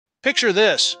Picture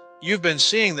this. You've been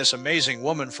seeing this amazing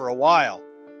woman for a while.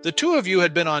 The two of you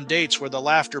had been on dates where the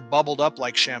laughter bubbled up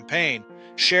like champagne,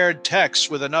 shared texts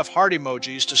with enough heart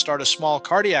emojis to start a small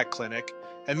cardiac clinic,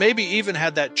 and maybe even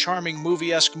had that charming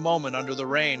movie-esque moment under the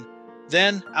rain.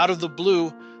 Then, out of the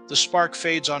blue, the spark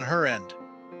fades on her end.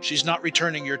 She's not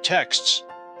returning your texts.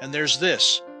 And there's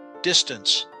this,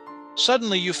 distance.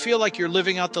 Suddenly you feel like you're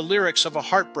living out the lyrics of a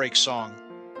heartbreak song.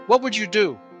 What would you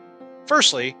do?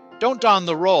 Firstly, don't don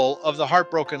the role of the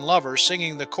heartbroken lover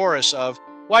singing the chorus of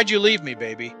 "Why'd you leave me,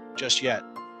 baby?" just yet.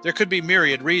 There could be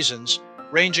myriad reasons,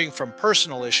 ranging from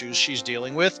personal issues she's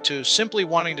dealing with to simply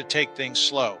wanting to take things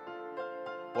slow.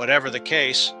 Whatever the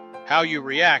case, how you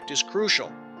react is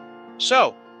crucial.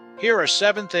 So, here are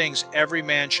 7 things every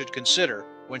man should consider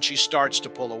when she starts to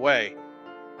pull away.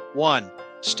 1.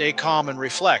 Stay calm and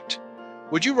reflect.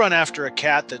 Would you run after a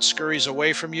cat that scurries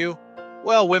away from you?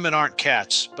 Well, women aren't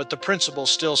cats, but the principle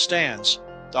still stands.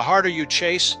 The harder you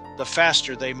chase, the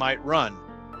faster they might run.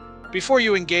 Before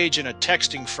you engage in a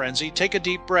texting frenzy, take a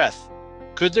deep breath.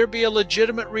 Could there be a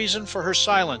legitimate reason for her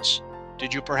silence?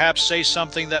 Did you perhaps say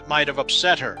something that might have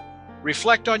upset her?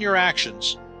 Reflect on your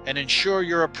actions and ensure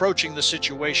you're approaching the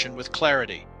situation with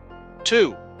clarity.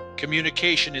 2.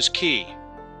 Communication is key.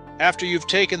 After you've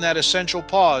taken that essential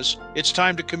pause, it's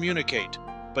time to communicate,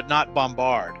 but not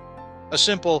bombard. A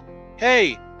simple,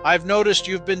 "Hey, I've noticed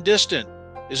you've been distant.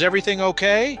 Is everything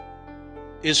okay?"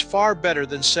 is far better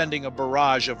than sending a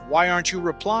barrage of "Why aren't you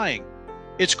replying?"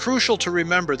 It's crucial to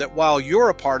remember that while you're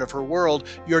a part of her world,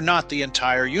 you're not the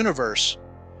entire universe.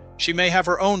 She may have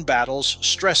her own battles,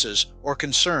 stresses, or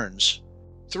concerns.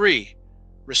 3.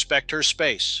 Respect her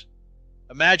space.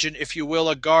 Imagine, if you will,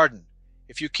 a garden.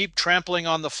 If you keep trampling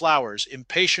on the flowers,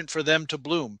 impatient for them to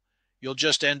bloom, you'll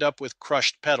just end up with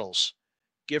crushed petals.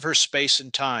 Give her space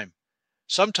and time.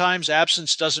 Sometimes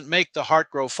absence doesn't make the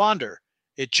heart grow fonder.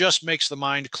 It just makes the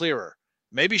mind clearer.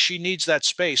 Maybe she needs that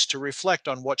space to reflect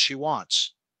on what she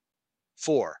wants.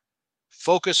 4.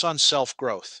 Focus on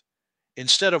self-growth.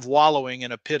 Instead of wallowing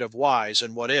in a pit of whys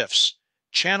and what-ifs,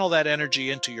 channel that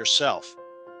energy into yourself.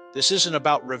 This isn't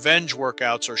about revenge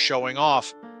workouts or showing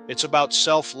off. It's about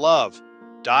self-love.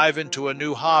 Dive into a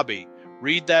new hobby.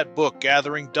 Read that book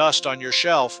gathering dust on your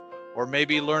shelf, or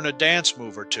maybe learn a dance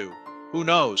move or two. Who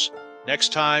knows?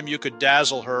 Next time you could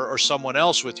dazzle her or someone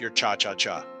else with your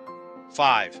cha-cha-cha.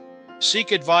 5.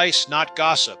 Seek advice, not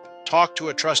gossip. Talk to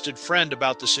a trusted friend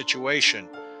about the situation.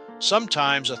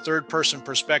 Sometimes a third-person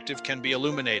perspective can be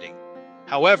illuminating.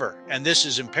 However, and this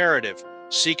is imperative,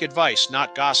 seek advice,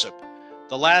 not gossip.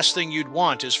 The last thing you'd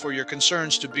want is for your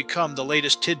concerns to become the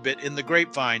latest tidbit in the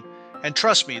grapevine, and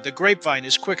trust me, the grapevine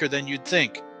is quicker than you'd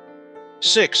think.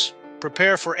 6.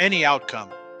 Prepare for any outcome.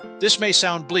 This may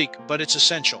sound bleak, but it's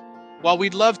essential. While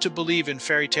we'd love to believe in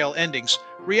fairy tale endings,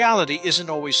 reality isn't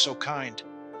always so kind.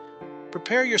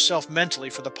 Prepare yourself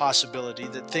mentally for the possibility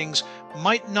that things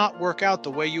might not work out the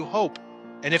way you hope,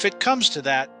 and if it comes to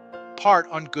that, part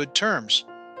on good terms.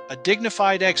 A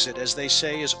dignified exit, as they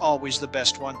say, is always the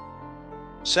best one.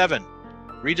 7.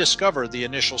 Rediscover the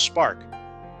initial spark.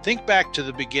 Think back to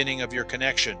the beginning of your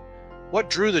connection. What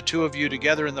drew the two of you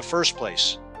together in the first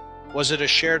place? Was it a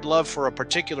shared love for a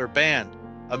particular band,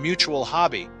 a mutual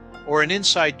hobby, or an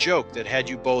inside joke that had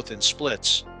you both in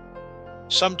splits?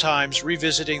 Sometimes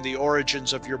revisiting the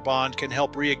origins of your bond can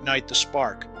help reignite the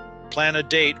spark. Plan a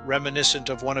date reminiscent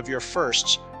of one of your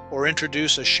firsts, or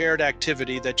introduce a shared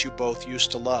activity that you both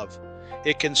used to love.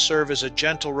 It can serve as a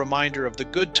gentle reminder of the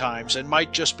good times and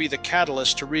might just be the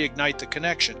catalyst to reignite the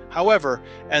connection. However,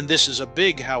 and this is a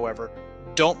big however,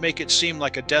 don't make it seem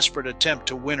like a desperate attempt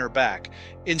to win her back.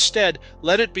 Instead,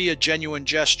 let it be a genuine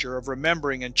gesture of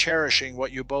remembering and cherishing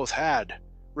what you both had.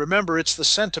 Remember, it's the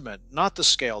sentiment, not the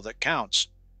scale, that counts.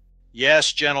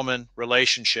 Yes, gentlemen,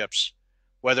 relationships,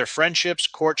 whether friendships,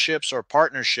 courtships, or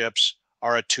partnerships,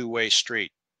 are a two-way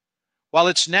street. While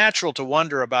it's natural to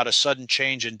wonder about a sudden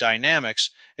change in dynamics,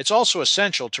 it's also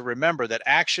essential to remember that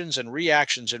actions and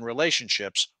reactions in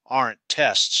relationships aren't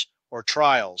tests or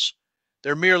trials.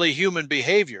 They're merely human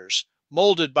behaviors,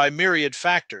 molded by myriad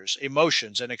factors,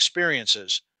 emotions, and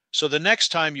experiences. So the next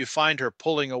time you find her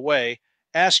pulling away,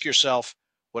 ask yourself,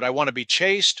 would I want to be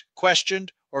chased,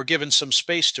 questioned, or given some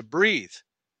space to breathe?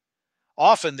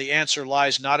 Often the answer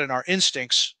lies not in our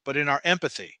instincts, but in our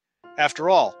empathy. After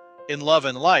all, in love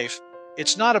and life,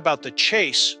 it's not about the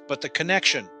chase, but the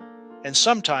connection. And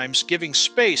sometimes giving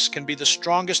space can be the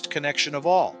strongest connection of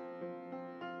all.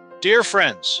 Dear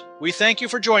friends, we thank you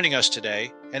for joining us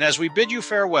today, and as we bid you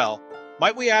farewell,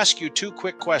 might we ask you 2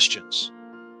 quick questions.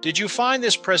 Did you find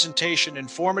this presentation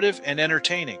informative and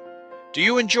entertaining? Do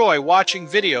you enjoy watching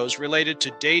videos related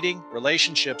to dating,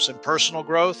 relationships, and personal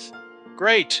growth?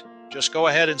 Great! Just go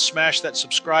ahead and smash that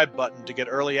subscribe button to get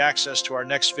early access to our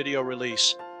next video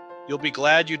release. You'll be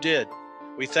glad you did.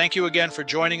 We thank you again for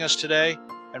joining us today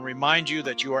and remind you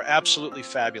that you are absolutely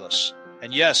fabulous.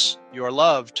 And yes, you are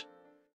loved.